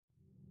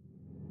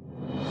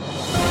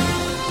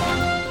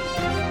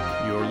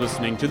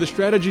listening to the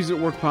Strategies at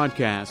Work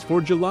podcast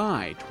for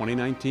July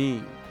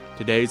 2019.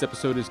 Today's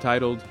episode is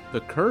titled, The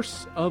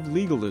Curse of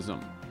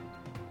Legalism.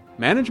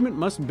 Management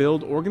must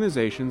build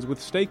organizations with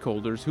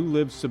stakeholders who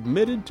live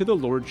submitted to the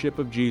lordship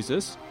of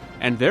Jesus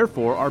and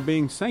therefore are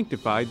being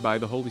sanctified by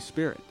the Holy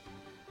Spirit.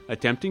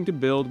 Attempting to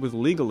build with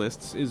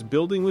legalists is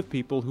building with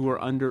people who are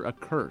under a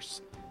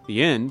curse.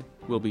 The end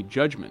will be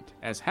judgment,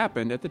 as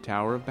happened at the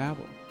Tower of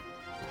Babel.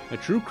 A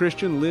true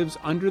Christian lives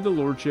under the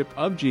lordship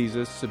of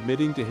Jesus,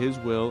 submitting to his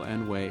will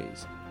and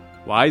ways.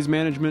 Wise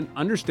management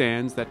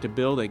understands that to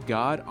build a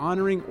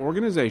God-honoring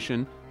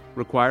organization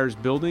requires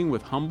building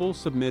with humble,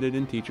 submitted,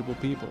 and teachable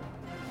people.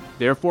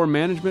 Therefore,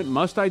 management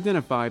must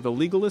identify the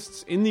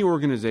legalists in the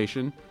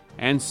organization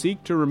and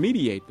seek to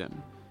remediate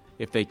them.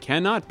 If they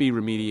cannot be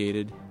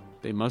remediated,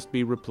 they must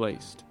be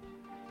replaced.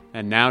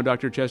 And now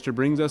Dr. Chester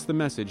brings us the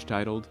message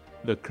titled,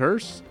 The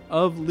Curse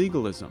of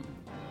Legalism.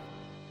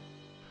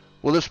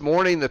 Well, this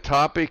morning the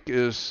topic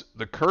is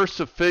the curse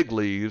of fig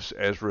leaves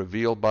as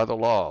revealed by the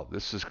law.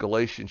 This is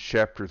Galatians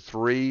chapter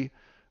 3,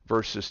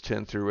 verses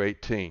 10 through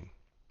 18.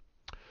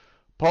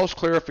 Paul's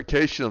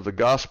clarification of the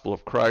gospel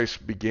of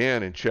Christ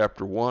began in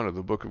chapter 1 of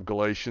the book of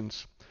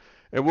Galatians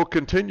and will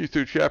continue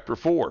through chapter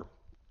 4.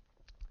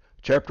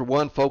 Chapter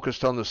 1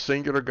 focused on the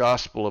singular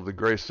gospel of the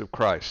grace of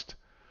Christ,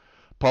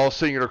 Paul's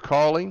singular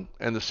calling,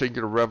 and the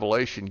singular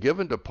revelation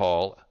given to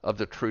Paul of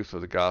the truth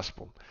of the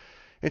gospel.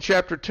 In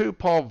chapter 2,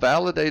 Paul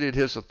validated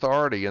his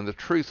authority and the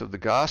truth of the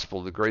gospel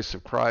of the grace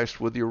of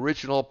Christ with the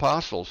original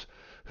apostles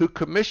who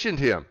commissioned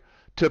him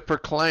to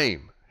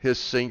proclaim his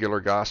singular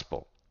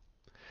gospel.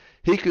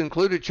 He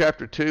concluded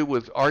chapter 2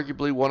 with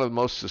arguably one of the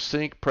most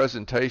succinct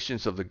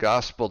presentations of the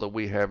gospel that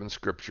we have in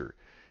Scripture.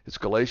 It's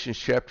Galatians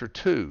chapter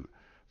 2,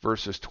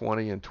 verses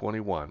 20 and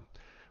 21,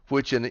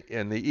 which in the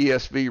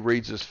ESV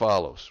reads as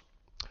follows.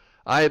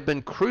 I have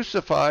been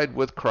crucified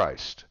with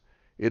Christ.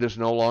 It is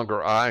no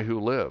longer I who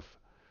live,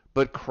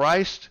 but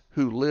Christ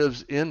who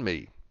lives in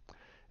me.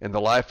 In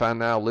the life I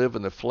now live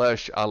in the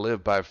flesh, I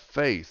live by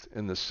faith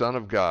in the Son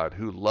of God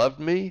who loved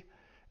me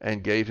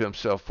and gave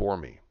himself for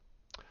me.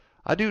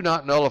 I do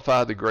not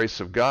nullify the grace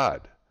of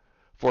God,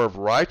 for if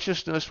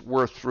righteousness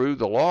were through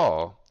the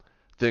law,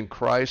 then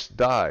Christ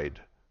died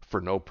for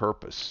no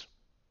purpose.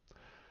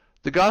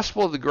 The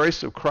gospel of the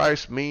grace of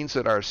Christ means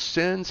that our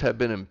sins have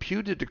been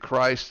imputed to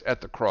Christ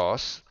at the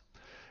cross,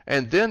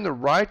 and then the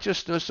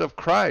righteousness of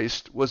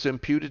Christ was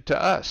imputed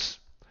to us.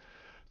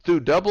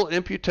 Through double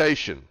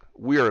imputation,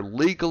 we are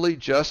legally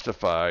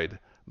justified,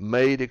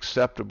 made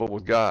acceptable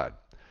with God.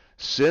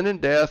 Sin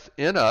and death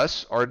in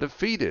us are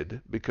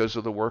defeated because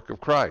of the work of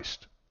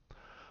Christ.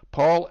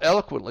 Paul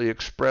eloquently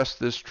expressed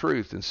this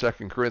truth in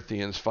 2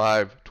 Corinthians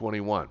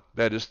 5:21.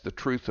 That is the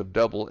truth of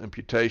double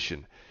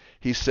imputation.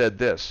 He said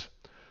this,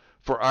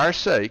 For our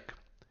sake,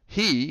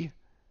 he,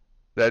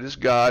 that is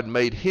God,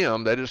 made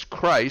him, that is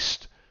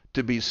Christ,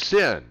 to be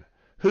sin,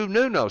 who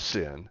knew no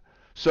sin,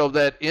 so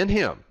that in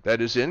him,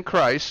 that is in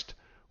Christ,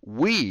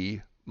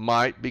 we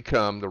might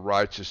become the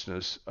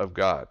righteousness of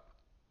God.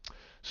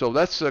 So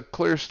that's a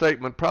clear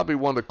statement, probably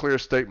one of the clear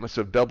statements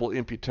of double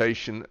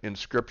imputation in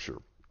Scripture.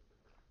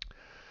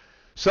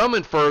 Some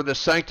infer that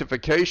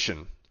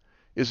sanctification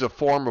is a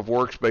form of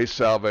works-based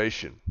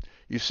salvation.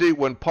 You see,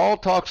 when Paul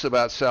talks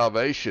about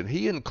salvation,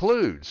 he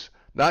includes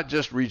not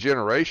just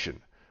regeneration,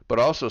 but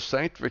also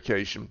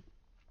sanctification,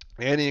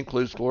 and he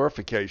includes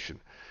glorification.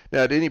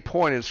 Now, at any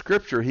point in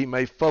Scripture, he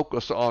may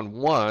focus on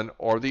one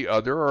or the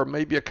other, or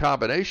maybe a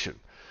combination.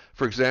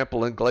 For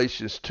example, in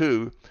Galatians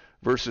 2,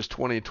 verses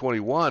 20 and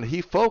 21,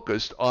 he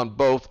focused on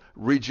both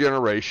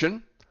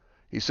regeneration.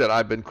 He said,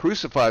 I've been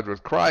crucified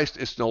with Christ.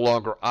 It's no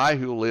longer I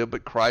who live,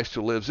 but Christ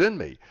who lives in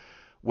me.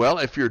 Well,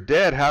 if you're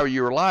dead, how are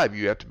you alive?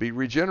 You have to be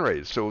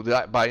regenerated. So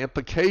that by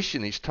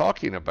implication, he's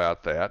talking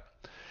about that.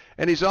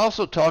 And he's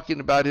also talking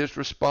about his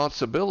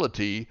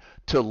responsibility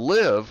to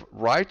live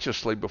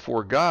righteously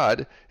before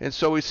God. And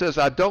so he says,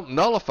 I don't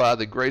nullify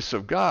the grace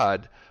of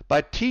God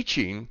by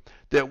teaching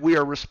that we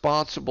are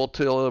responsible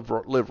to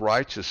live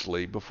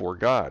righteously before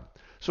God.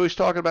 So he's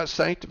talking about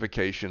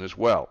sanctification as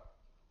well.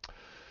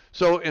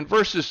 So in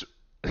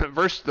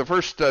the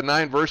first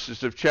 9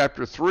 verses of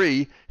chapter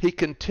 3, he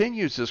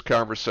continues this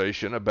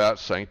conversation about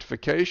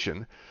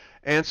sanctification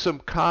and some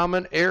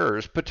common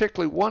errors,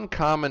 particularly one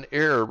common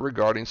error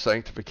regarding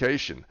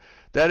sanctification.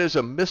 That is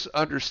a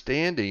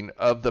misunderstanding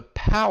of the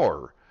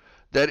power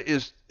that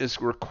is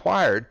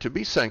required to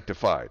be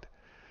sanctified.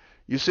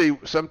 You see,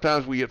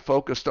 sometimes we get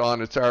focused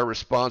on it's our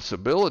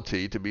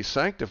responsibility to be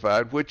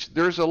sanctified, which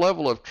there's a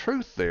level of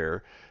truth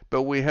there,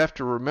 but we have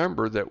to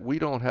remember that we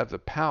don't have the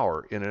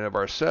power in and of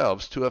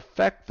ourselves to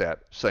effect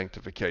that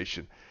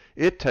sanctification.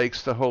 It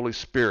takes the Holy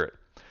Spirit.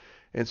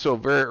 And so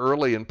very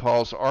early in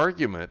Paul's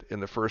argument in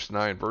the first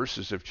 9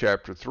 verses of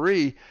chapter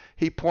 3,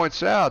 he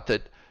points out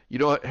that,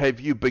 have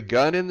you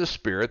begun in the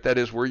Spirit? That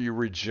is, were you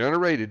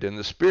regenerated in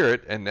the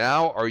Spirit? And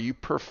now are you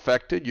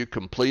perfected? You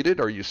completed?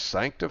 Are you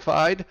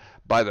sanctified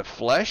by the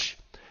flesh?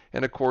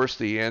 And of course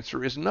the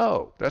answer is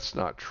no, that's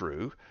not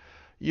true.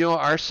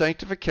 Our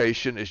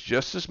sanctification is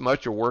just as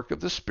much a work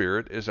of the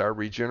Spirit as our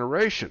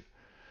regeneration.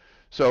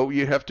 So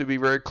you have to be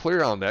very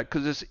clear on that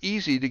because it's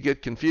easy to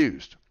get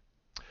confused.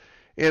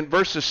 In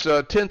verses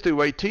 10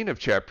 through 18 of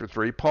chapter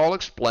 3, Paul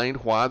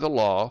explained why the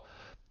law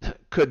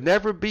could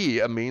never be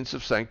a means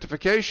of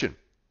sanctification.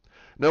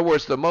 In other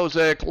words, the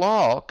Mosaic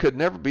law could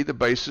never be the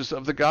basis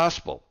of the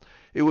gospel.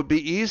 It would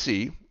be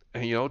easy,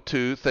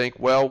 to think,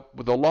 well,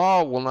 the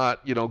law will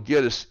not,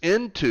 get us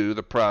into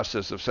the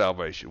process of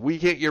salvation. We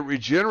can't get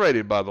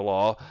regenerated by the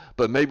law,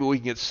 but maybe we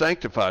can get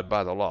sanctified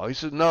by the law. He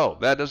says, no,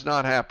 that does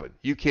not happen.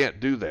 You can't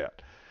do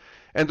that.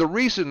 And the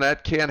reason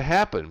that can't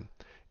happen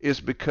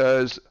is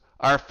because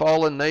our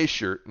fallen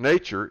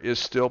nature is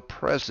still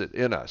present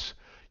in us.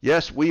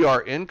 Yes, we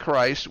are in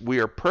Christ. We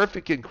are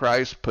perfect in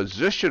Christ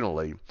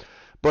positionally,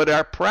 but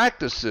our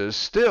practices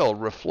still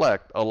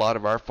reflect a lot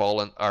of our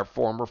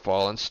former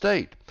fallen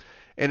state.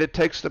 And it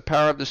takes the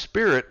power of the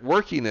Spirit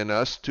working in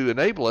us to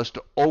enable us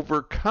to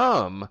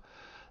overcome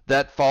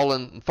that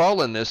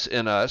fallenness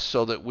in us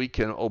so that we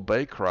can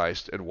obey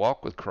Christ and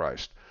walk with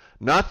Christ.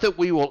 Not that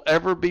we will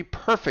ever be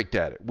perfect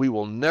at it. We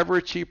will never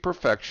achieve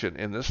perfection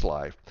in this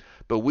life,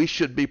 but we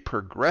should be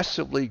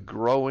progressively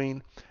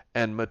growing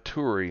and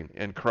maturing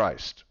in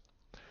Christ.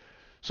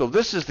 So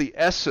this is the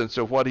essence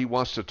of what he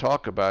wants to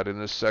talk about in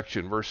this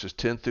section, verses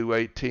 10 through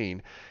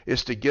 18,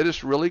 is to get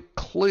us really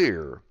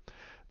clear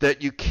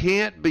that you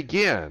can't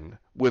begin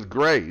with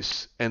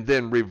grace and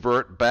then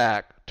revert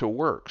back to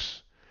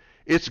works.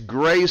 It's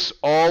grace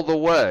all the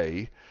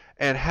way.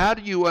 And how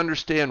do you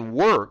understand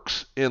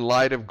works in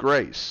light of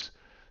grace?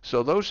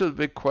 So those are the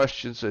big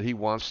questions that he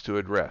wants to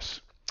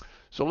address.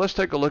 So let's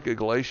take a look at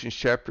Galatians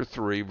chapter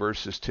 3,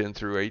 verses 10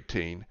 through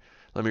 18.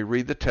 Let me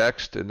read the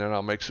text, and then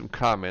I'll make some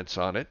comments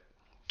on it.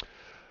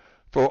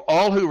 For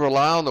all who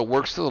rely on the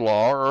works of the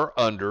law are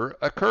under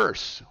a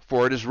curse.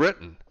 For it is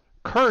written,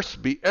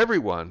 Cursed be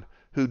everyone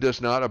who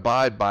does not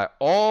abide by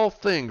all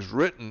things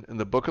written in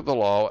the book of the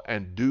law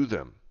and do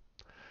them.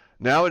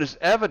 Now it is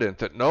evident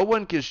that no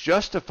one gets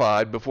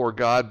justified before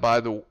God by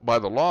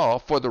the law,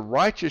 for the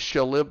righteous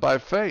shall live by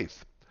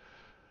faith.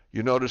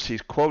 You notice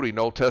he's quoting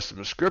Old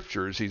Testament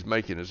scriptures. He's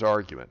making his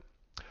argument.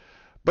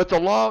 But the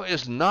law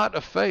is not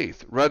of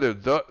faith. Rather,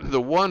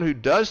 the one who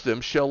does them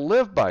shall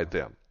live by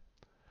them.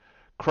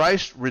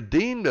 Christ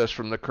redeemed us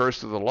from the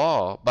curse of the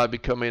law by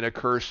becoming a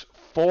curse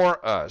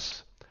for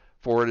us.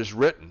 For it is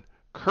written,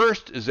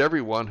 Cursed is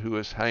everyone who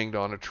is hanged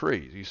on a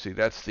tree. You see,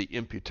 that's the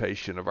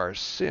imputation of our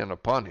sin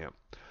upon him.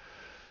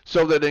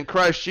 So that in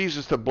Christ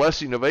Jesus the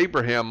blessing of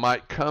Abraham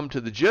might come to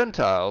the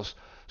Gentiles,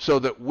 so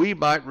that we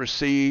might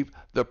receive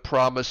the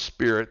promised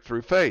Spirit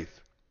through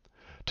faith.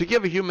 To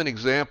give a human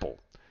example,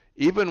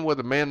 even with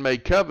a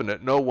man-made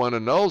covenant, no one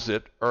annuls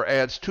it or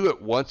adds to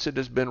it once it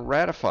has been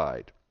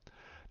ratified.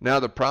 Now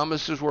the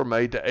promises were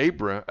made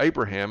to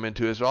Abraham and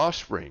to his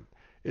offspring.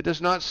 It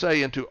does not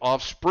say into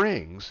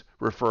offsprings,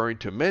 referring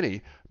to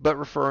many, but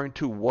referring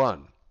to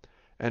one,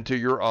 and to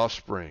your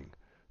offspring,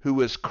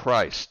 who is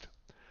Christ.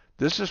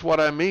 This is what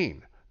I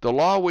mean. The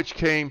law which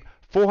came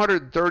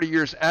 430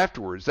 years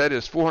afterwards, that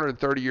is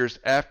 430 years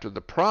after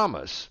the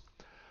promise,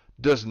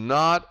 does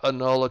not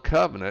annul a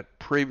covenant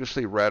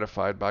previously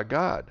ratified by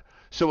God,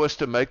 so as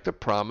to make the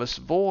promise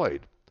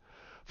void.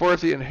 For if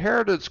the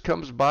inheritance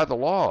comes by the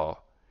law,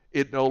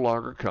 it no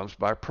longer comes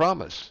by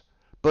promise.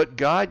 But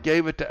God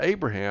gave it to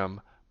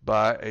Abraham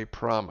by a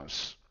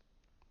promise.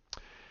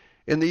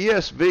 In the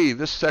ESV,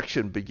 this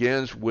section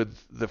begins with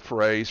the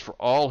phrase, for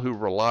all who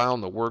rely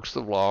on the works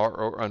of the law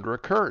are under a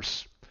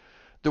curse.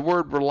 The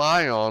word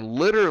rely on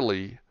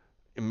literally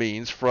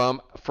means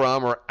from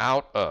or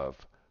out of,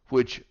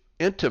 which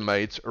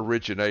intimates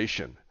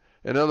origination.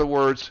 In other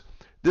words,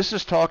 this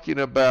is talking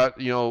about,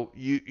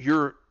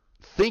 you're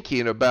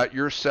thinking about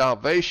your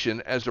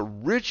salvation as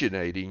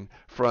originating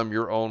from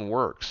your own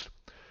works.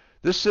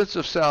 This sense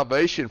of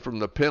salvation from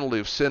the penalty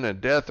of sin and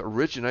death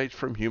originates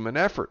from human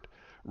effort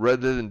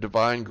rather than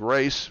divine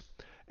grace.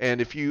 And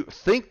if you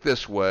think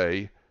this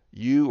way,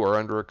 you are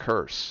under a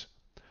curse.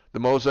 The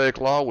Mosaic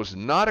law was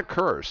not a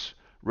curse.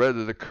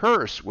 Rather, the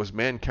curse was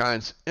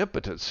mankind's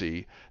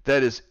impotency,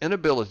 that is,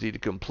 inability to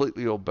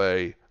completely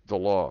obey the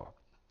law.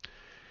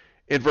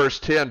 In verse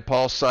 10,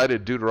 Paul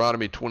cited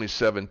Deuteronomy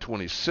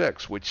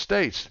 27:26, which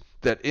states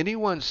that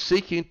anyone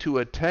seeking to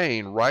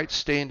attain right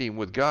standing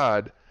with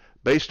God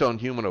based on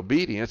human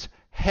obedience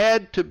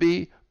had to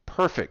be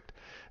perfect.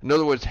 In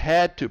other words,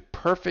 had to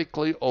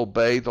perfectly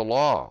obey the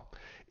law.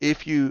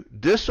 If you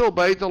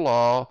disobeyed the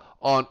law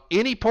on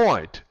any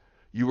point,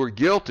 you were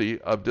guilty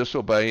of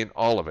disobeying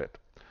all of it.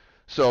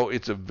 So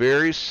it's a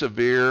very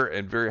severe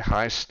and very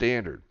high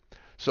standard.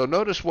 So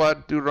notice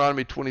what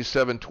Deuteronomy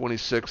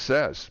 27:26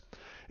 says.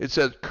 It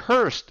says,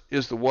 Cursed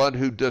is the one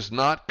who does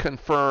not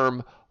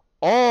confirm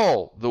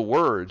all the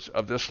words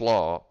of this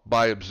law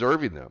by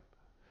observing them.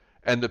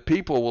 And the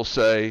people will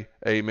say,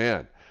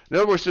 Amen. In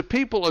other words, the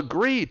people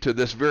agree to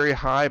this very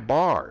high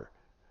bar.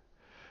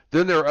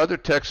 Then there are other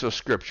texts of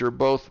Scripture,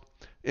 both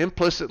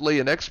implicitly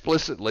and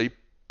explicitly,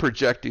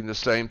 projecting the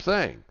same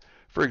thing.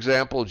 For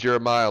example,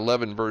 Jeremiah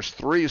 11 verse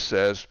 3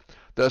 says,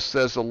 Thus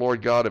says the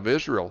Lord God of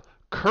Israel,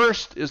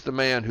 Cursed is the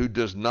man who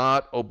does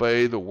not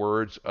obey the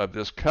words of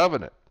this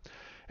covenant.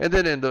 And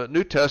then in the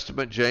New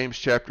Testament, James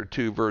chapter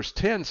 2, verse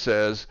 10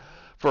 says,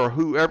 "For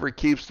whoever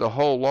keeps the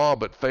whole law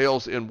but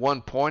fails in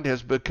one point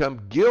has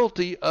become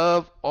guilty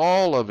of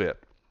all of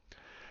it."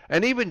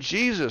 And even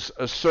Jesus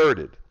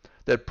asserted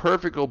that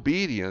perfect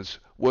obedience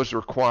was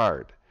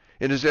required.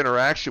 In his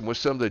interaction with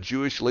some of the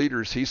Jewish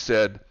leaders, he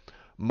said,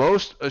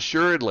 "Most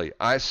assuredly,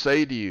 I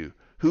say to you,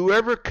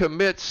 whoever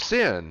commits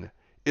sin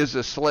is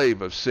a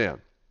slave of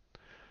sin."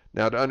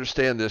 Now, to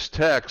understand this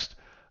text,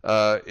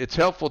 it's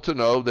helpful to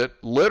know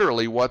that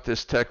literally what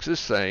this text is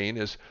saying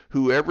is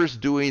whoever's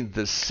doing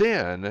the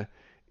sin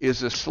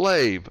is a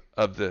slave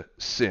of the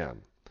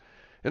sin.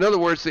 In other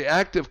words, the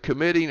act of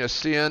committing a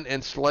sin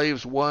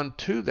enslaves one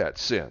to that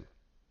sin.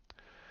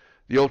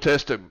 The Old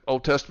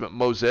Testament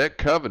Mosaic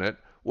covenant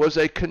was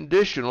a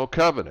conditional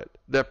covenant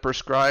that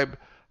prescribed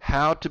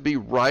how to be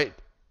right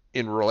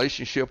in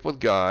relationship with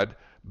God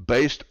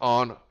based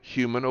on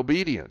human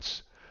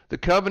obedience. The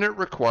covenant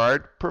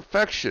required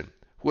perfection,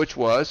 which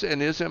was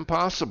and is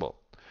impossible.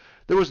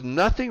 There was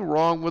nothing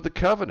wrong with the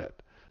covenant.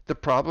 The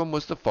problem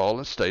was the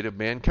fallen state of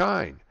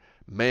mankind.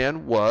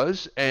 Man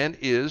was and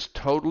is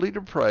totally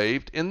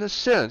depraved in the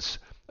sense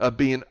of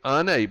being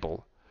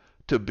unable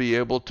to be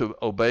able to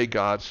obey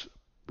God's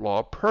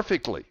law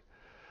perfectly.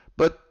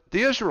 But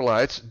the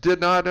Israelites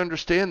did not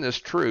understand this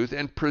truth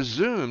and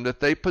presumed that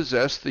they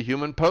possessed the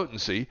human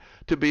potency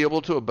to be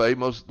able to obey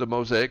the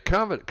Mosaic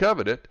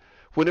covenant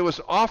when it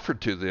was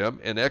offered to them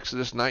in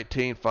Exodus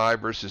 19:5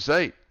 verses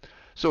 8.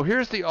 So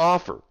here's the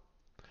offer.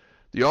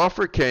 The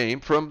offer came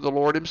from the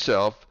Lord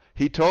himself.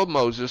 He told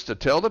Moses to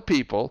tell the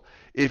people,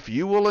 if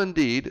you will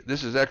indeed,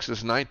 this is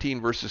Exodus 19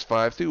 verses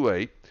 5 through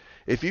 8,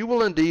 if you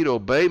will indeed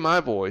obey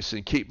my voice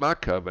and keep my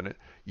covenant,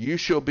 you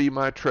shall be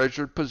my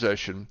treasured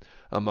possession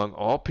among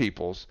all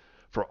peoples,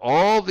 for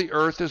all the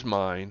earth is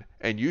mine,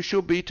 and you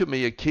shall be to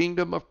me a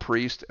kingdom of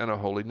priests and a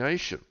holy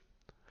nation.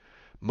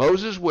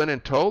 Moses went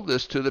and told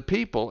this to the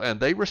people,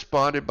 and they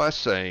responded by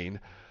saying,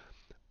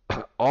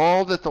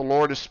 all that the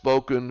Lord has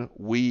spoken,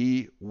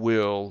 we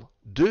will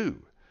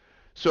do.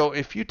 So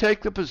if you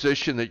take the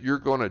position that you're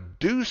going to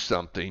do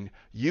something,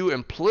 you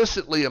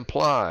implicitly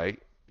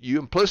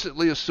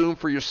assume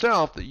for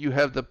yourself that you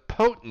have the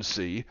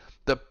potency,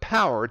 the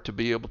power to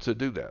be able to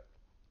do that.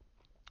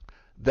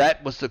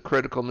 That was the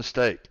critical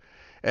mistake.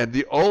 And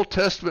the Old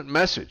Testament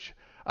message,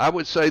 I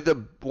would say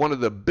one of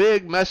the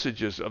big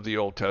messages of the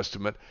Old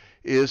Testament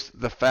is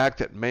the fact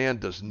that man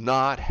does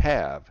not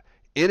have,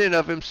 in and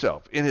of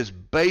himself, in his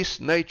base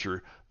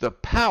nature, the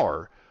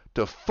power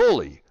to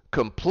fully,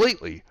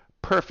 completely,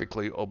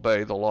 perfectly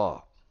obey the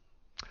law.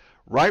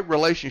 Right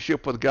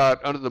relationship with God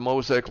under the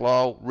Mosaic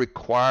law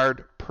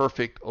required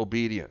perfect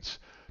obedience.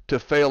 To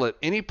fail at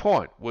any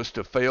point was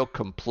to fail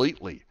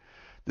completely.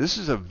 This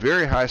is a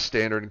very high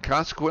standard, and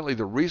consequently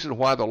the reason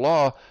why the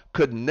law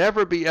could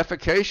never be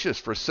efficacious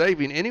for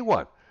saving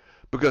anyone,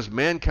 because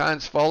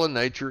mankind's fallen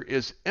nature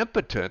is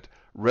impotent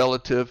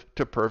relative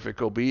to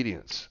perfect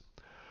obedience.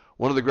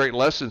 One of the great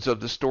lessons of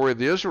the story of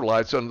the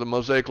Israelites under the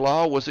Mosaic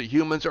law was that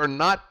humans are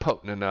not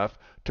potent enough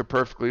to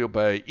perfectly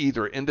obey,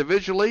 either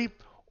individually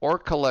or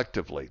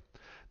collectively.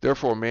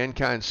 Therefore,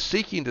 mankind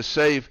seeking to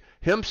save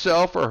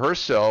himself or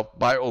herself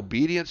by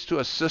obedience to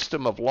a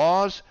system of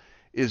laws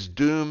is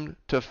doomed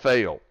to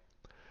fail.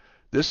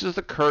 This is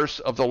the curse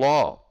of the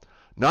law.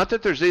 Not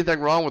that there's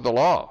anything wrong with the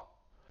law.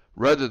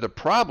 Rather, the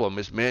problem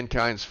is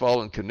mankind's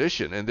fallen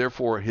condition and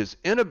therefore his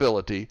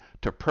inability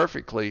to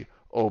perfectly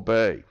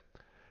obey.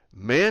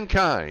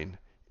 Mankind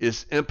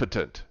is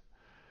impotent.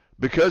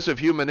 Because of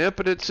human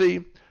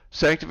impotency,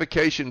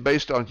 sanctification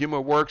based on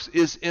human works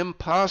is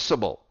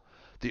impossible.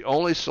 The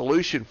only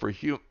solution for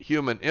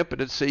human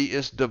impotency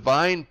is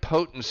divine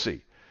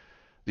potency.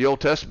 The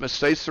Old Testament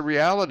states the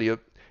reality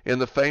in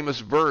the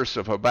famous verse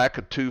of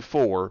Habakkuk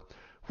 2:4,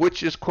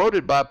 which is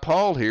quoted by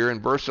Paul here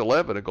in verse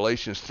 11 of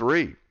Galatians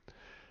 3.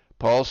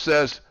 Paul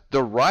says,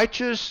 the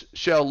righteous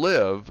shall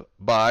live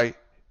by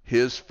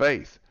his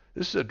faith.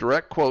 This is a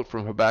direct quote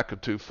from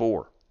Habakkuk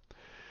 2:4.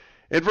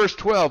 In verse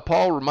 12,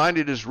 Paul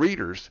reminded his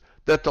readers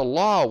that the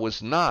law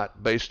was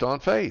not based on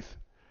faith.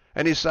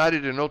 And he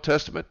cited an Old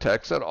Testament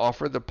text that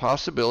offered the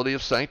possibility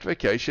of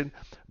sanctification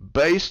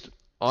based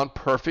on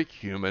perfect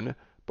human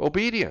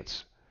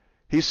obedience.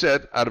 He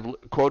said,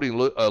 quoting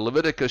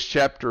Leviticus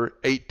chapter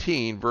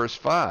 18, verse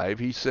 5,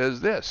 he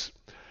says this,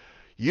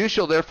 you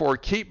shall therefore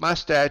keep my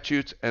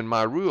statutes and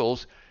my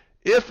rules.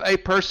 If a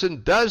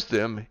person does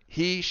them,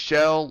 he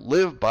shall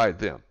live by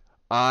them.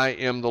 I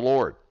am the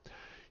Lord.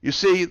 You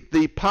see,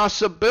 the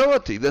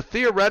possibility, the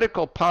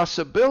theoretical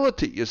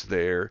possibility is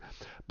there,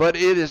 but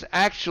it is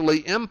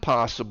actually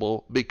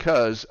impossible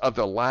because of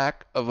the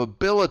lack of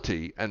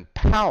ability and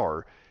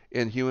power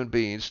in human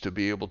beings to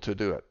be able to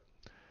do it.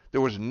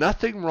 There was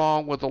nothing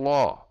wrong with the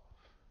law.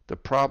 The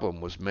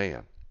problem was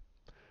man.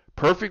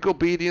 Perfect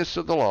obedience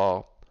to the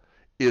law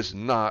is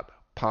not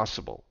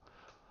possible.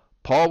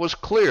 Paul was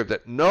clear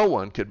that no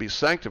one could be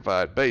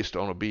sanctified based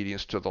on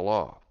obedience to the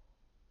law.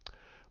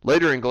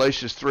 Later in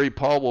Galatians 3,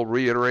 Paul will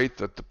reiterate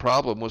that the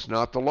problem was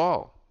not the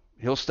law.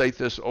 He'll state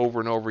this over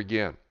and over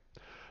again.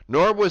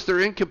 nor was there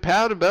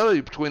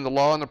incompatibility between the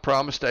law and the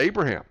promise to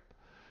Abraham.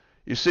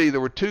 You see, there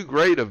were two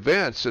great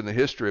events in the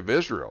history of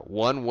Israel.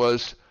 One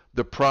was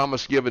the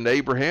promise given to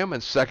Abraham,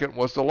 and second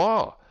was the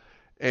law.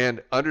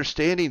 And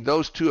understanding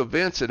those two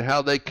events and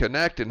how they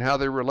connect and how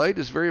they relate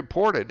is very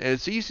important, and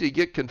it's easy to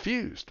get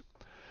confused.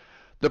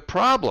 The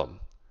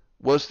problem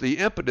was the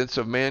impotence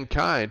of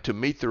mankind to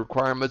meet the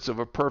requirements of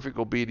a perfect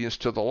obedience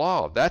to the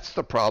law. That's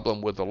the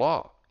problem with the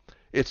law.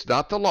 It's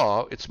not the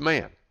law, it's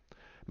man.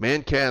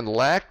 Mankind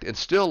lacked and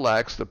still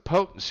lacks the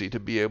potency to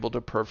be able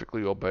to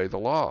perfectly obey the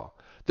law.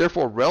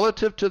 Therefore,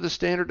 relative to the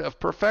standard of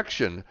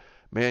perfection,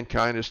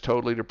 mankind is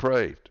totally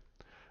depraved.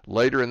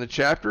 Later in the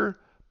chapter,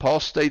 Paul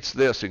states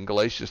this in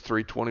Galatians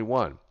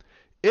 3:21.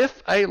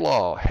 If a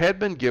law had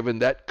been given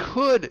that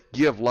could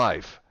give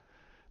life,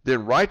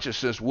 then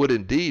righteousness would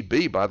indeed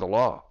be by the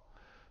law.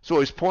 So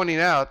he's pointing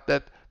out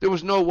that there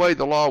was no way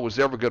the law was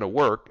ever going to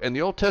work, and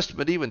the Old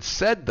Testament even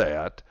said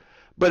that,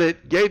 but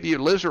it gave the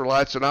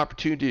Israelites an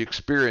opportunity to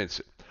experience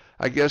it.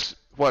 I guess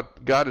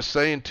what God is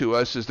saying to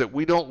us is that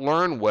we don't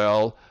learn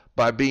well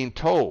by being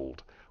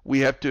told. We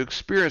have to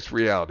experience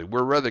reality.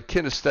 We're rather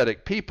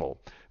kinesthetic people.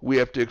 We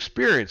have to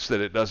experience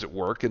that it doesn't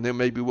work, and then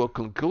maybe we'll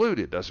conclude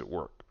it doesn't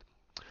work.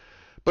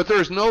 But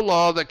there is no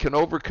law that can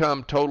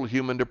overcome total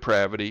human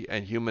depravity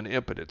and human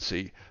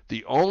impotency.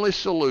 The only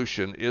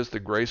solution is the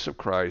grace of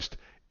Christ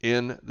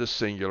in the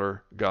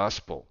singular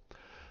gospel.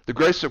 The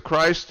grace of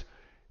Christ,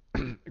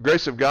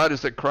 grace of God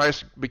is that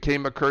Christ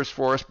became a curse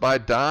for us by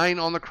dying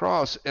on the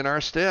cross in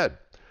our stead.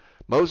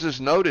 Moses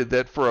noted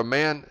that for a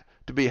man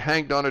to be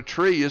hanged on a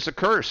tree is a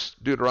curse,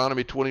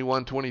 Deuteronomy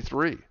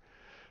 21:23.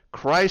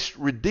 Christ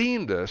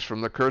redeemed us from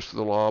the curse of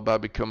the law by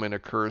becoming a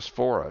curse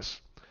for us.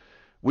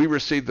 We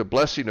receive the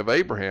blessing of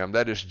Abraham,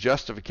 that is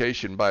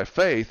justification by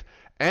faith,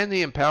 and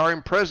the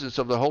empowering presence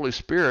of the Holy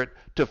Spirit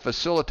to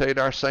facilitate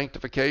our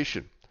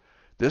sanctification.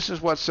 This is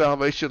what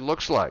salvation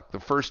looks like, the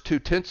first two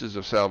tenses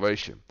of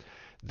salvation.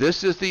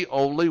 This is the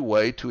only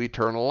way to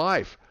eternal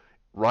life,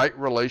 right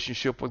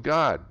relationship with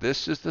God.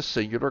 This is the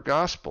singular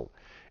gospel.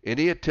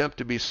 Any attempt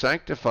to be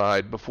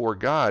sanctified before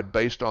God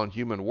based on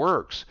human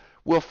works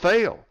will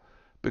fail,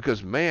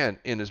 because man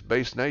in his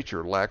base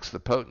nature lacks the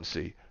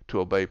potency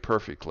to obey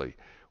perfectly.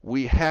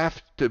 We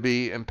have to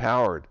be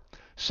empowered.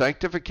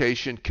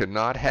 Sanctification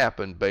cannot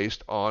happen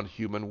based on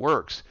human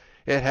works.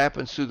 It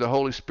happens through the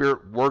Holy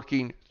Spirit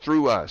working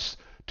through us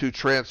to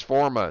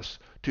transform us,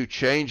 to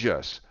change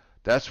us.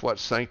 That's what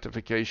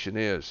sanctification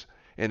is.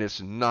 And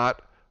it's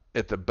not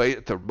at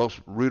the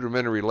most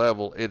rudimentary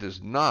level, it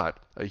is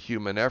not a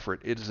human effort.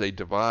 It is a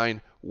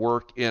divine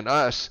work in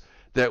us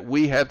that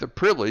we have the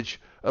privilege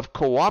of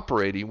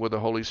cooperating with the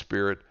Holy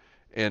Spirit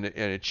and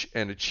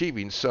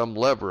achieving some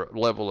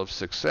level of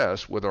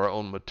success with our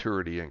own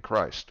maturity in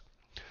Christ.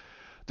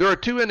 There are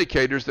two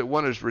indicators that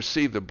one has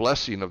received the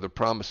blessing of the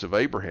promise of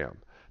Abraham,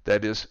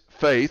 that is,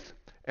 faith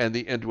and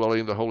the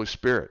indwelling of the Holy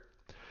Spirit.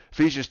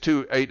 Ephesians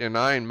 2:8 and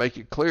 9 make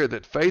it clear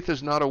that faith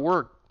is not a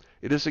work,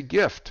 it is a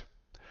gift.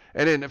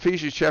 And in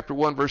Ephesians chapter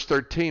 1, verse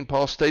 13,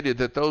 Paul stated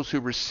that those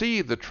who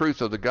receive the truth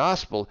of the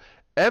gospel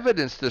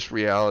evidence this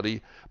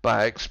reality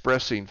by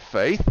expressing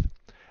faith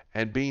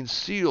and being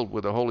sealed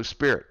with the Holy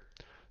Spirit.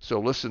 So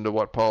listen to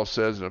what Paul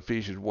says in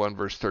Ephesians 1,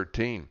 verse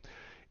 13.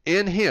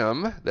 In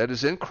him, that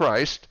is in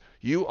Christ,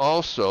 you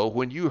also,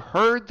 when you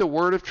heard the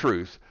word of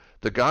truth,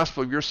 the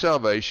gospel of your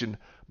salvation,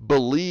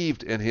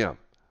 believed in him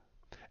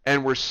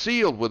and were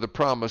sealed with the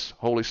promised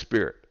Holy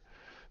Spirit.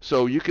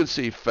 So you can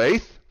see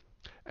faith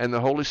and the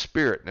Holy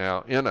Spirit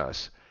now in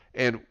us.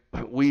 And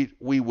we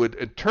would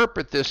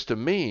interpret this to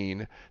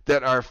mean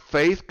that our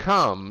faith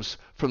comes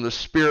from the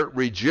Spirit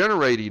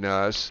regenerating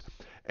us,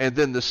 and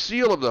then the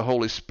seal of the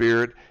Holy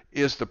Spirit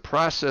is the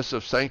process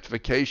of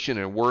sanctification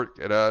and work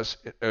in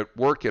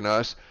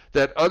us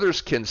that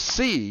others can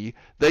see.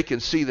 They can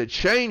see the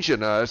change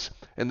in us,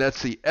 and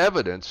that's the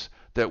evidence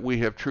that we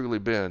have truly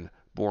been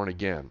born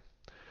again.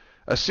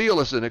 A seal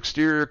is an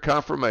exterior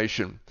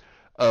confirmation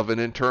of an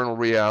internal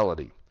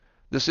reality.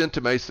 This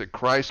intimates that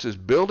Christ is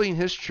building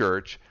his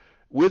church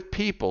with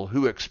people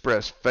who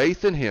express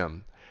faith in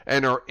him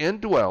and are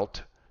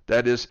indwelt,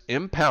 that is,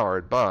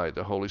 empowered by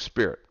the Holy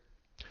Spirit.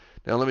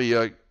 Now let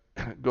me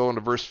go on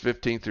to verse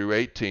 15 through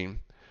 18.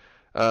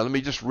 Let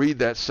me just read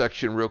that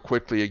section real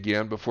quickly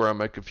again before I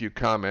make a few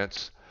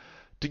comments.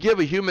 To give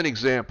a human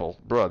example,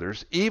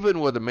 brothers, even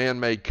with a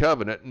man-made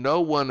covenant,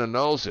 no one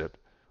annuls it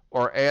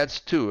or adds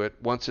to it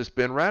once it's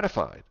been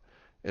ratified.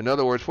 In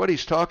other words, what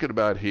he's talking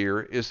about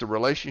here is the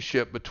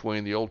relationship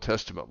between the Old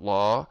Testament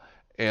law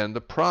and the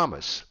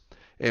promise.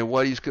 And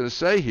what he's going to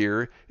say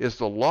here is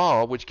the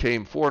law, which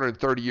came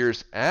 430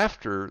 years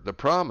after the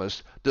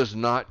promise, does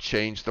not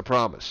change the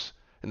promise.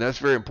 And that's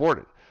very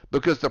important,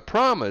 because the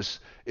promise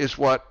is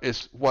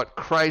what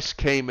Christ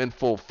came and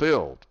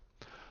fulfilled.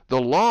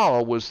 The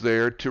law was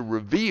there to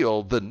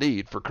reveal the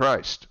need for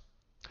Christ.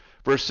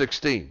 Verse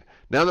 16.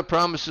 Now the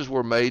promises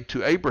were made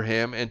to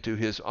Abraham and to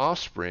his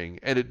offspring,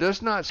 and it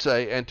does not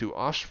say, and to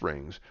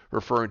offsprings,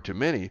 referring to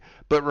many,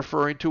 but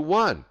referring to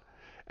one,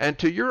 and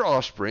to your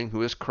offspring,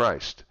 who is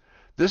Christ.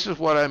 This is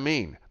what I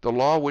mean. The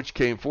law which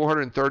came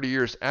 430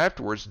 years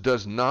afterwards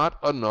does not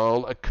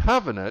annul a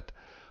covenant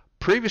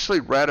previously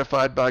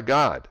ratified by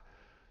God,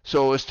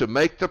 so as to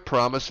make the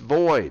promise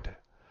void.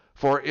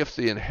 For if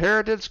the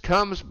inheritance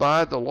comes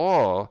by the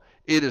law,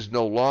 it is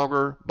no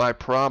longer by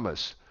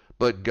promise,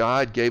 but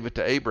God gave it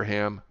to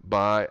Abraham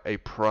by a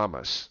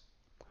promise.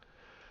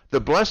 The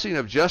blessing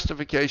of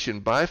justification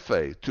by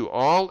faith to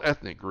all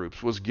ethnic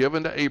groups was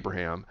given to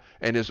Abraham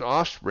and his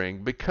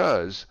offspring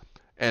because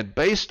and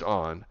based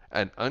on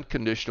an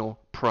unconditional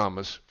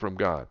promise from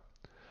God.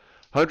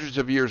 Hundreds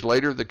of years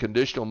later, the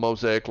conditional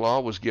Mosaic law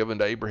was given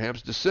to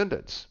Abraham's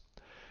descendants.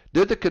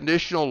 Did the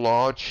conditional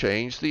law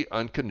change the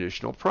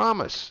unconditional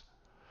promise?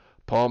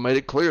 Paul made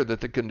it clear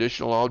that the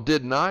conditional law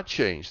did not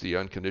change the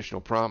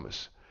unconditional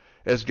promise.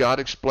 As God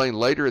explained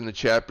later in the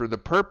chapter, the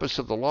purpose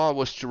of the law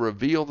was to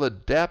reveal the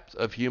depth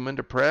of human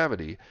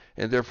depravity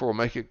and therefore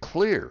make it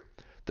clear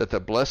that the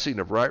blessing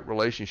of right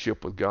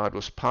relationship with God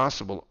was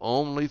possible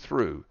only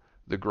through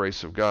the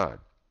grace of God.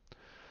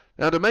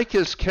 Now, to make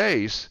his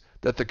case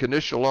that the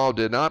conditional law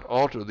did not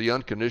alter the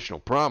unconditional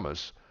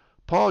promise,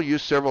 Paul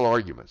used several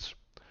arguments.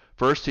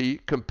 First,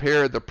 he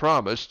compared the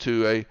promise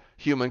to a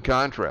human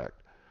contract.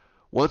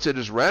 Once it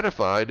is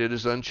ratified, it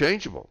is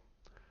unchangeable.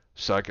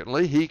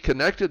 Secondly, he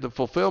connected the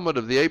fulfillment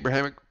of the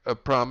Abrahamic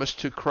promise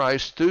to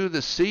Christ through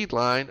the seed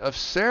line of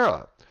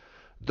Sarah,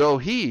 though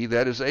he,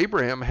 that is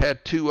Abraham,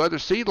 had two other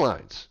seed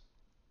lines.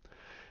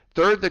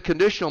 Third, the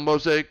conditional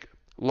Mosaic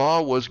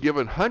law was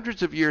given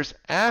hundreds of years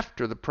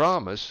after the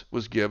promise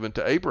was given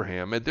to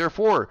Abraham, and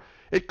therefore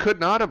it could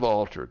not have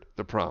altered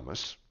the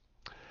promise.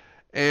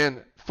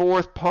 And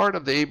fourth, part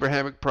of the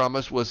Abrahamic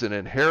promise was an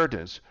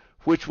inheritance,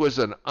 which was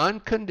an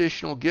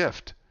unconditional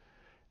gift.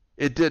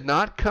 It did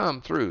not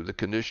come through the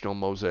conditional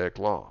Mosaic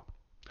law.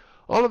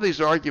 All of these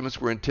arguments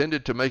were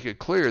intended to make it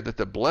clear that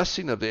the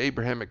blessing of the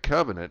Abrahamic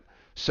covenant,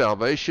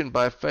 salvation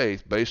by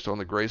faith based on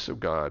the grace of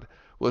God,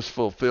 was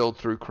fulfilled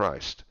through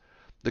Christ.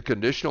 The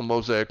conditional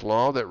Mosaic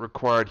law that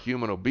required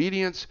human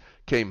obedience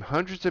came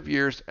hundreds of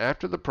years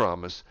after the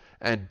promise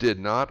and did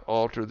not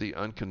alter the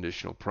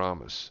unconditional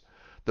promise.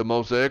 The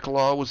Mosaic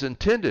law was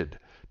intended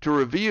to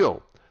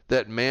reveal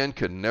that man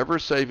could never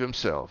save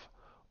himself.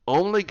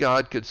 Only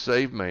God could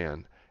save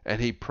man, and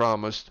he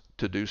promised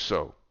to do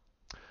so.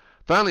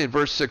 Finally, in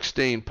verse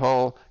 16,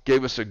 Paul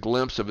gave us a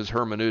glimpse of his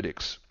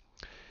hermeneutics.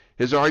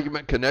 His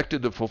argument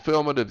connected the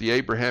fulfillment of the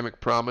Abrahamic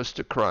promise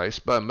to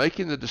Christ by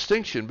making the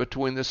distinction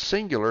between the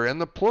singular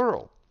and the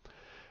plural.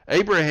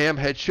 Abraham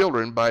had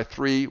children by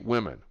 3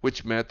 women,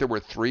 which meant there were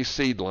 3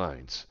 seed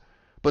lines.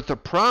 But the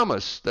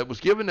promise that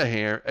was given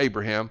to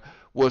Abraham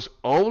was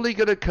only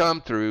going to come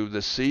through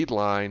the seed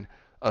line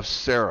of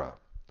Sarah,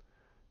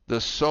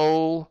 the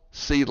sole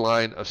seed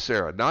line of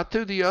Sarah, not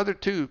through the other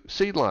 2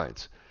 seed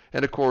lines.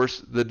 And of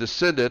course, the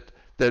descendant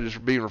that is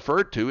being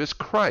referred to is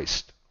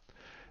Christ.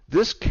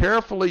 This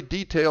carefully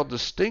detailed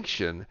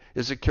distinction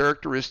is a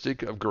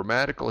characteristic of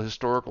grammatical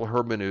historical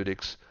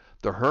hermeneutics,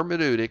 the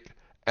hermeneutic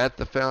at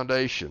the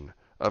foundation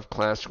of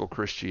classical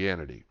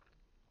Christianity.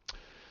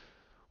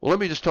 Well, let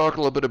me just talk a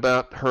little bit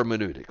about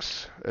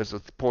hermeneutics as a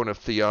point of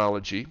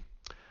theology.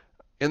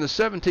 In the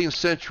 17th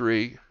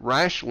century,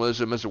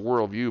 rationalism as a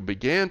worldview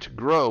began to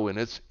grow in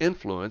its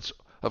influence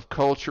of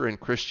culture and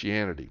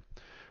Christianity.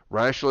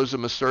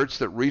 Rationalism asserts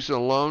that reason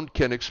alone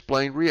can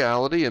explain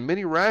reality, and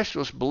many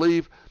rationalists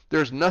believe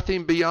there's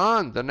nothing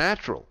beyond the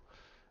natural.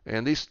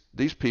 And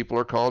these people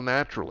are called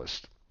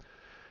naturalists.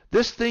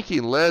 This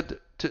thinking led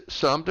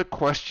some to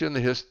question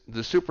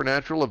the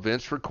supernatural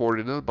events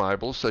recorded in the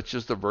Bible, such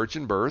as the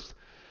virgin birth,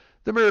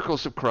 the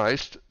miracles of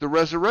Christ, the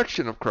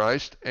resurrection of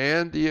Christ,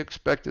 and the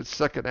expected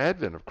second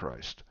advent of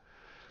Christ.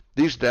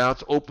 These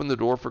doubts opened the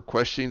door for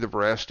questioning the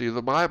veracity of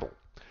the Bible.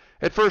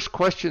 At first,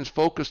 questions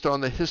focused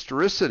on the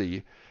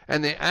historicity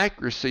and the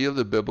accuracy of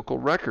the biblical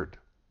record.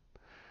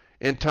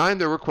 In time,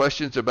 there were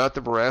questions about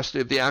the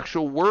veracity of the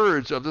actual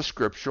words of the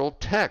scriptural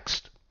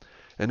text.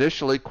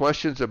 Initially,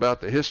 questions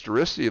about the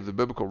historicity of the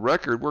biblical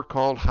record were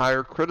called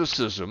higher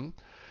criticism,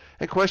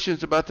 and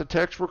questions about the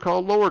text were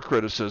called lower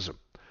criticism.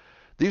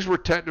 These were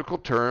technical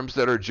terms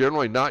that are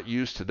generally not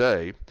used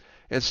today.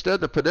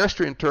 Instead, the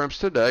pedestrian terms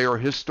today are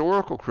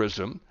historical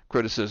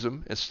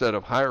criticism instead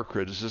of higher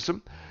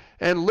criticism,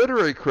 and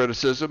literary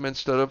criticism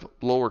instead of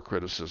lower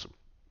criticism.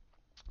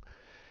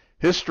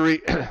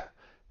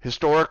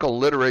 Historical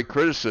literary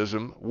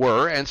criticism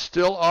were and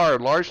still are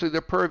largely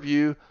the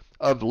purview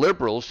of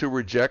liberals who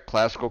reject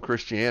classical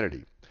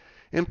Christianity.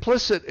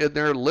 Implicit in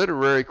their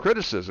literary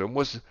criticism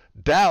was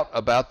doubt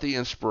about the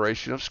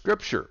inspiration of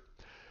Scripture.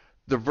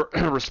 The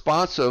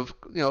response of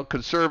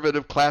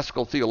conservative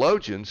classical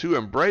theologians who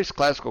embraced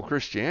classical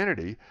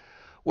Christianity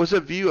was a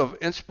view of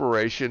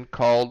inspiration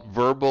called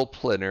verbal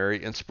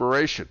plenary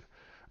inspiration.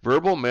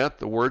 Verbal meant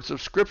the words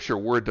of Scripture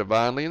were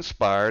divinely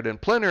inspired,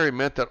 and plenary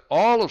meant that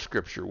all of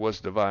Scripture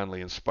was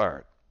divinely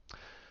inspired.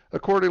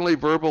 Accordingly,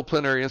 verbal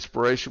plenary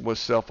inspiration was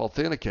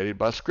self-authenticated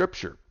by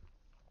Scripture.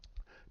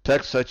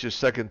 Texts such as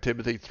 2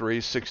 Timothy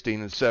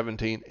 3:16 and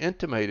 17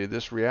 intimated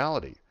this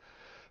reality.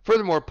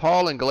 Furthermore,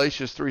 Paul in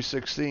Galatians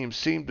 3:16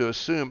 seemed to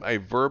assume a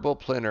verbal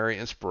plenary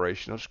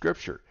inspiration of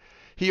Scripture.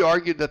 He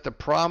argued that the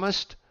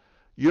promised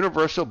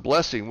universal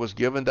blessing was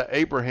given to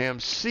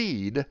Abraham's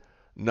seed,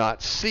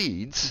 not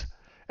seeds,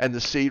 and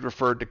the seed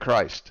referred to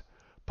Christ.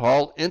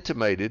 Paul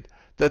intimated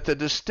that the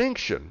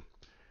distinction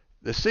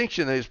that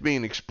is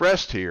being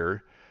expressed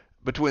here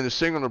between the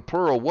singular and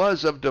plural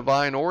was of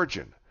divine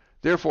origin.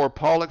 Therefore,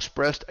 Paul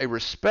expressed a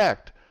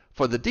respect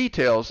for the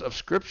details of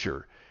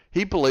Scripture.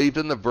 He believed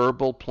in the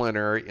verbal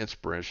plenary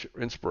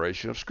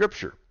inspiration of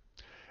Scripture.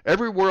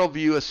 Every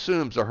worldview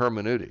assumes a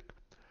hermeneutic.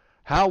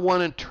 How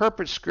one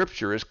interprets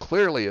Scripture is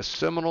clearly a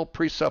seminal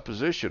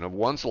presupposition of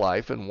one's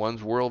life and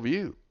one's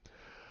worldview.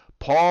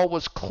 Paul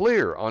was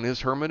clear on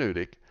his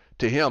hermeneutic.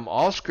 To him,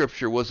 all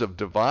Scripture was of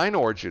divine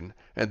origin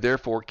and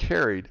therefore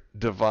carried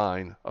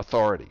divine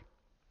authority.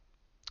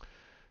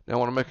 Now I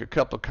want to make a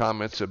couple of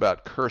comments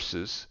about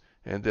curses,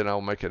 and then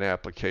I'll make an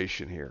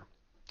application here.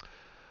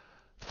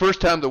 The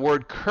first time the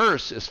word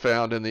curse is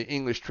found in the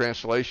English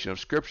translation of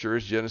Scripture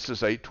is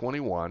Genesis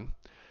 8:21.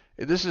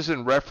 This is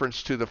in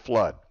reference to the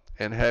flood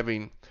and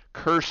having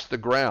cursed the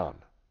ground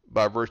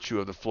by virtue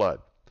of the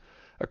flood.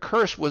 A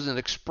curse was an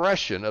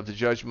expression of the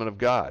judgment of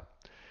God.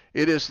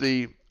 It is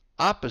the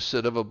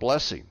opposite of a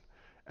blessing.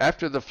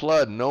 After the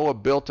flood, Noah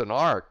built an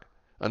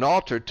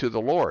altar to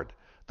the Lord.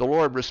 The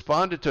Lord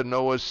responded to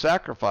Noah's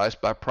sacrifice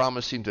by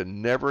promising to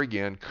never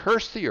again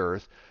curse the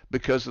earth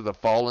because of the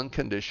fallen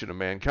condition of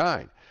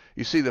mankind.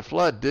 You see, the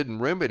flood didn't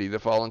remedy the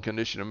fallen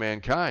condition of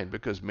mankind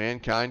because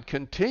mankind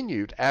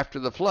continued after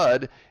the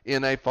flood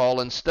in a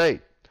fallen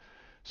state.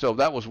 So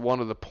that was one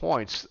of the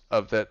points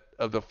of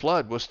the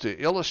flood, was to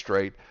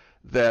illustrate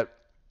that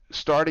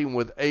starting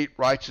with 8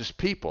 righteous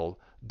people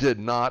did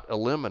not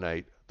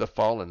eliminate the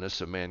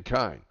fallenness of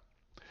mankind.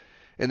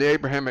 In the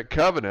Abrahamic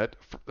covenant,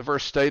 the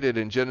verse stated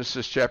in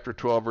Genesis chapter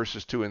 12,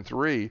 verses 2 and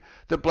 3,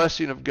 the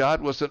blessing of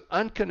God was an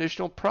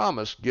unconditional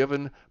promise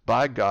given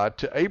by God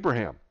to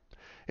Abraham.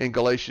 In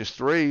Galatians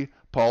 3,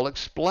 Paul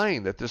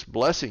explained that this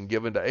blessing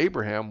given to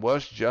Abraham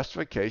was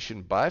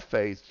justification by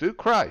faith through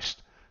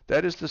Christ.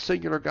 That is the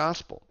singular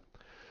gospel.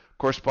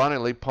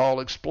 Correspondingly,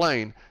 Paul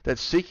explained that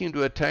seeking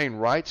to attain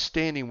right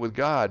standing with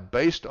God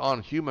based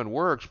on human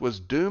works was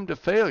doomed to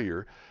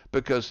failure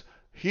because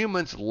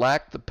humans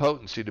lack the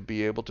potency to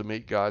be able to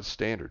meet God's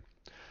standard.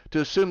 To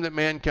assume that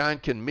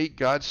mankind can meet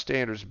God's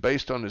standards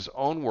based on his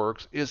own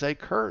works is a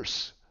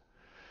curse.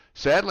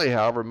 Sadly,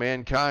 however,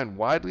 mankind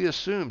widely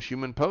assumes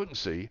human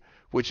potency,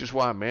 which is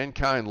why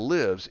mankind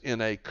lives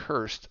in a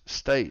cursed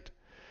state.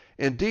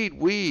 Indeed,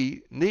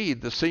 we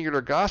need the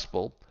singular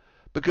gospel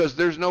because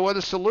there's no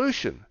other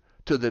solution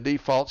to the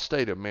default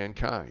state of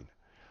mankind.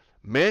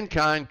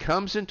 Mankind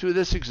comes into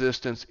this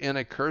existence in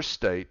a cursed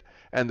state,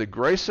 and the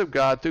grace of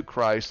God through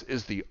Christ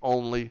is the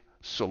only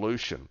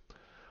solution.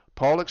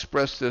 Paul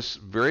expressed this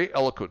very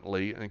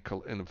eloquently in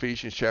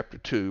Ephesians chapter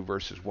 2,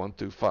 verses 1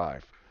 through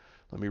 5.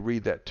 Let me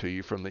read that to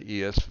you from the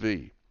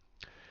ESV.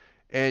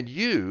 And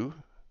you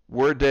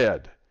were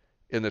dead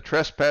in the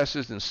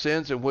trespasses and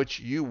sins in which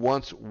you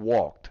once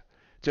walked.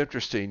 It's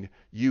interesting,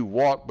 you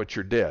walk, but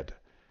you're dead.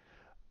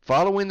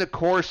 Following the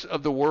course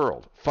of the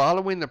world,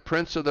 following the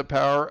prince of the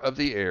power of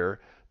the air,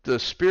 the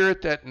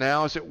spirit that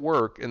now is at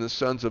work in the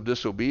sons of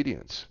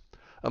disobedience,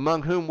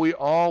 among whom we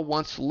all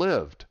once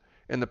lived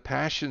in the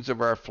passions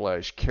of our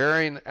flesh,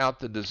 carrying out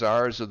the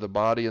desires of the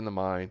body and the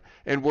mind,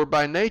 and were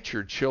by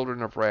nature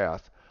children of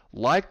wrath,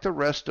 like the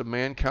rest of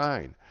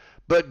mankind.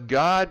 But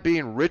God,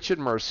 being rich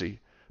in mercy,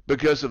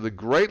 because of the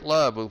great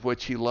love with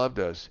which he loved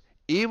us,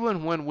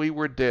 even when we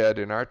were dead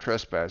in our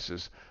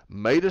trespasses,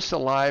 made us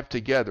alive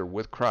together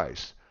with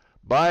Christ.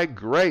 By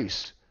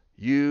grace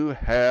you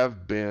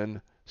have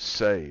been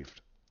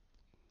saved.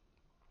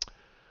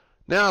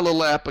 Now a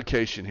little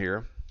application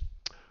here.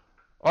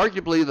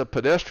 Arguably, the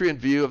pedestrian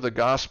view of the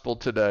gospel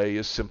today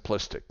is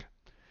simplistic.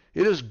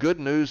 It is good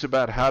news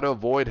about how to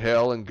avoid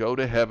hell and go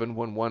to heaven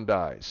when one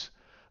dies.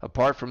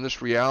 Apart from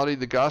this reality,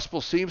 the gospel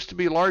seems to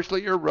be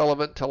largely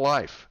irrelevant to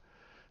life.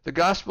 The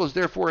gospel is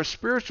therefore a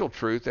spiritual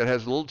truth that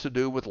has little to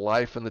do with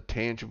life in the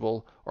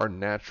tangible or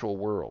natural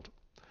world.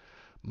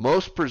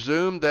 Most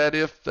presume that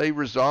if they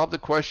resolve the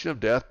question of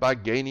death by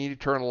gaining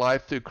eternal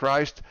life through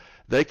Christ,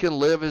 they can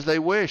live as they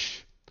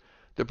wish.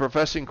 The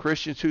professing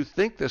Christians who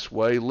think this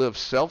way live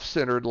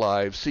self-centered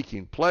lives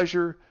seeking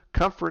pleasure,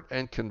 comfort,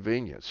 and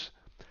convenience.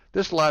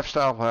 This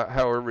lifestyle,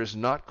 however, is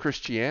not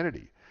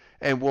Christianity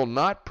and will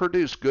not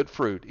produce good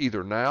fruit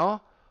either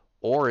now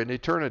or in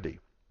eternity.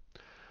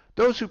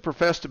 Those who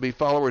profess to be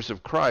followers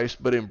of Christ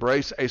but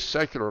embrace a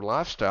secular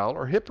lifestyle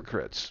are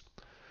hypocrites.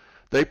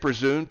 They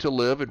presume to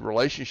live in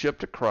relationship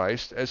to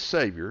Christ as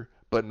Savior,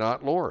 but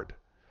not Lord.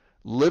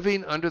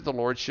 Living under the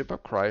lordship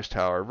of Christ,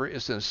 however,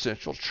 is an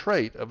essential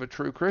trait of a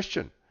true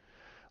Christian.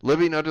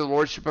 Living under the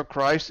lordship of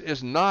Christ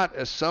is not,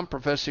 as some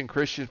professing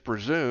Christians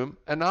presume,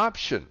 an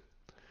option.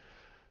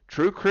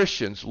 True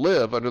Christians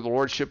live under the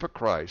lordship of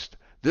Christ.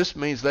 This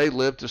means they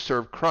live to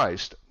serve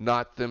Christ,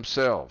 not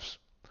themselves.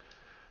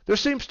 There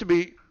seems to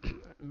be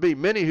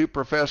many who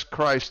profess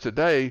Christ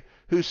today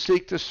who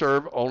seek to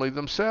serve only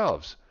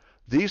themselves.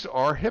 These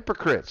are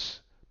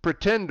hypocrites,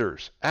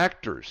 pretenders,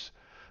 actors.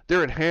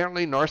 They're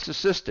inherently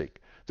narcissistic.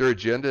 Their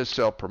agenda is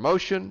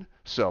self-promotion,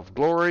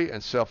 self-glory,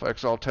 and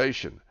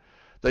self-exaltation.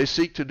 They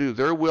seek to do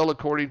their will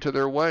according to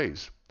their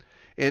ways.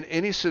 In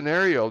any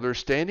scenario, their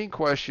standing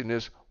question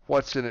is,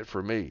 what's in it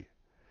for me?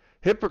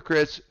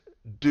 Hypocrites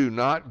do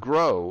not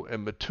grow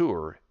and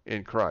mature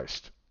in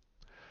Christ.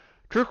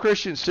 True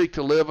Christians seek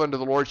to live under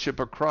the lordship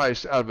of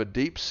Christ out of a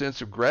deep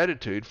sense of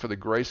gratitude for the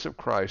grace of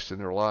Christ in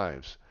their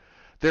lives.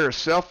 They are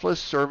selfless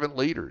servant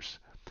leaders.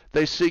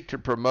 They seek to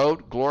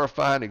promote,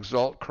 glorify, and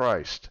exalt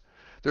Christ.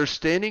 Their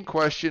standing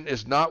question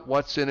is not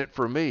what's in it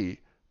for me,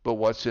 but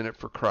what's in it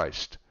for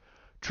Christ.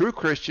 True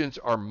Christians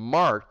are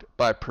marked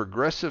by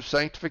progressive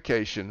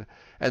sanctification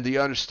and the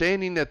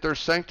understanding that their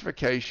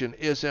sanctification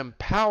is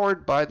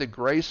empowered by the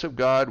grace of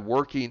God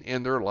working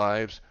in their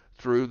lives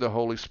through the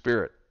Holy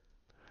Spirit.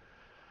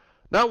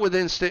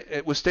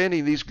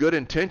 Notwithstanding these good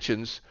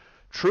intentions,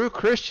 true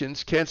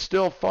Christians can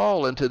still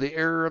fall into the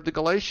error of the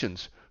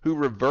Galatians, who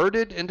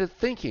reverted into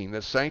thinking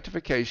that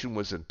sanctification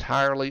was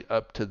entirely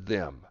up to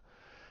them.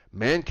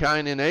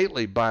 Mankind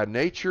innately, by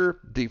nature,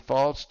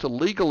 defaults to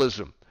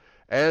legalism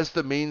as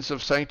the means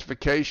of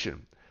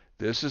sanctification.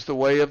 This is the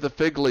way of the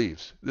fig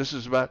leaves. This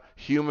is about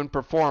human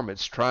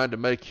performance, trying to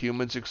make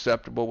humans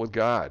acceptable with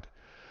God.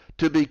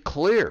 To be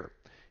clear,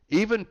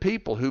 even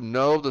people who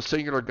know the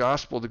singular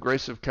gospel of the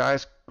grace of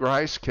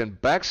Christ can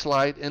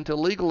backslide into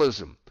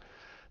legalism.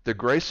 The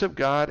grace of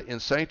God in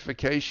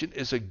sanctification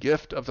is a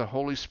gift of the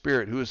Holy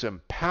Spirit, who is an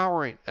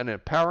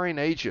empowering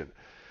agent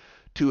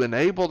to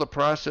enable the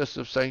process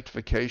of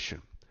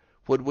sanctification.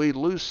 When we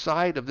lose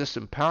sight of this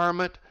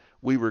empowerment,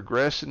 we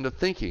regress into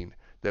thinking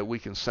that we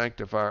can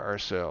sanctify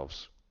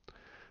ourselves.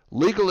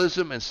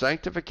 Legalism and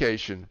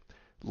sanctification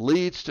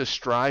leads to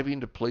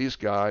striving to please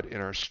God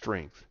in our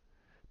strength.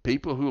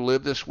 People who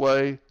live this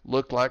way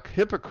look like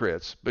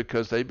hypocrites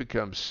because they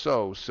become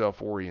so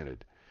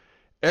self-oriented.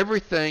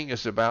 Everything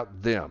is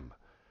about them,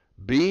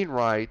 being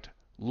right,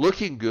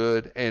 looking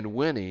good, and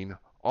winning,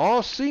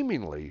 all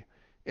seemingly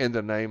in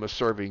the name of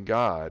serving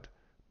God,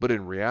 but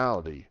in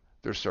reality,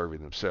 they're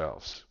serving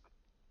themselves.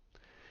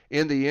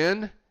 In the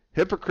end,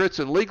 hypocrites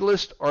and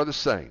legalists are the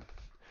same.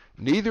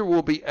 Neither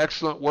will be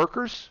excellent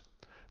workers.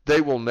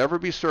 They will never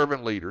be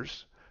servant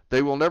leaders.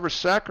 They will never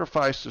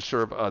sacrifice to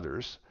serve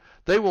others.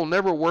 They will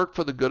never work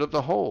for the good of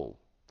the whole.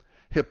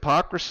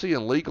 Hypocrisy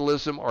and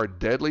legalism are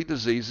deadly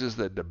diseases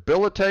that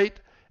debilitate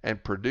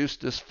and produce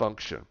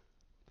dysfunction.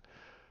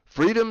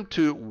 Freedom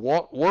to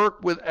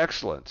work with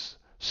excellence,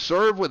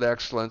 serve with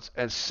excellence,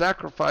 and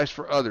sacrifice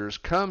for others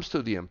comes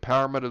through the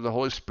empowerment of the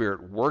Holy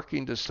Spirit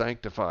working to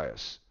sanctify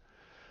us.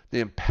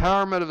 The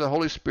empowerment of the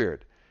Holy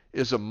Spirit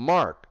is a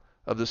mark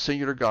of the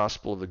singular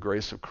gospel of the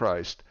grace of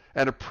Christ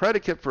and a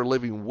predicate for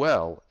living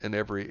well in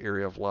every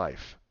area of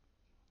life.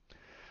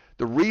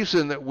 The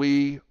reason that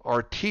we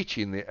are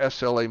teaching the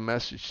SLA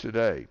message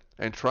today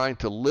and trying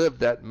to live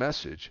that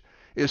message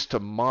is to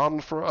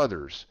model for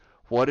others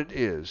what it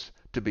is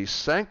to be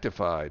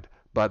sanctified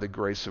by the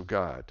grace of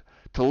God,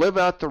 to live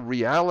out the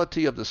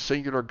reality of the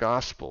singular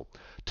gospel,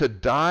 to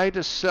die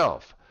to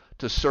self,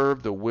 to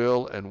serve the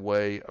will and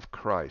way of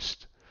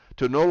Christ,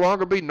 to no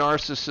longer be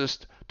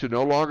narcissists, to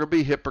no longer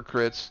be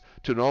hypocrites,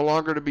 to no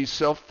longer to be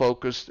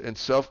self-focused and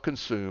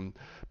self-consumed,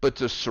 but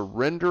to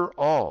surrender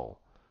all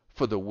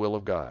for the will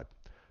of God.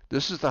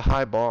 This is the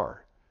high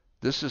bar.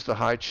 This is the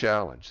high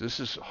challenge. This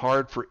is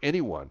hard for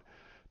anyone,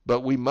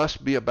 but we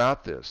must be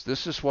about this.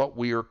 This is what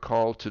we are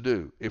called to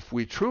do. If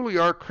we truly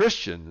are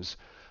Christians,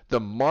 the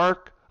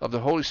mark of the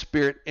Holy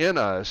Spirit in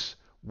us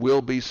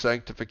will be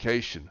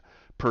sanctification,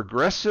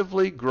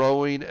 progressively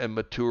growing and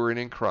maturing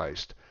in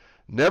Christ,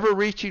 never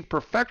reaching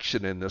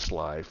perfection in this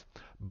life,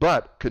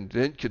 but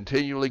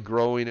continually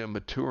growing and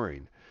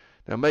maturing.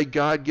 Now may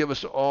God give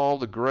us all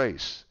the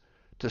grace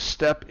to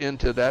step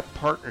into that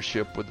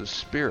partnership with the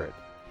Spirit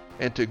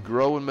and to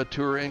grow and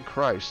mature in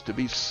Christ, to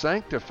be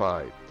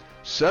sanctified,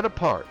 set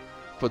apart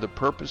for the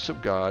purpose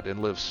of God,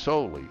 and live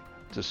solely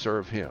to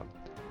serve Him.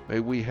 May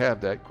we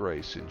have that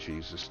grace in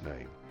Jesus'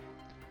 name.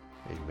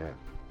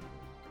 Amen.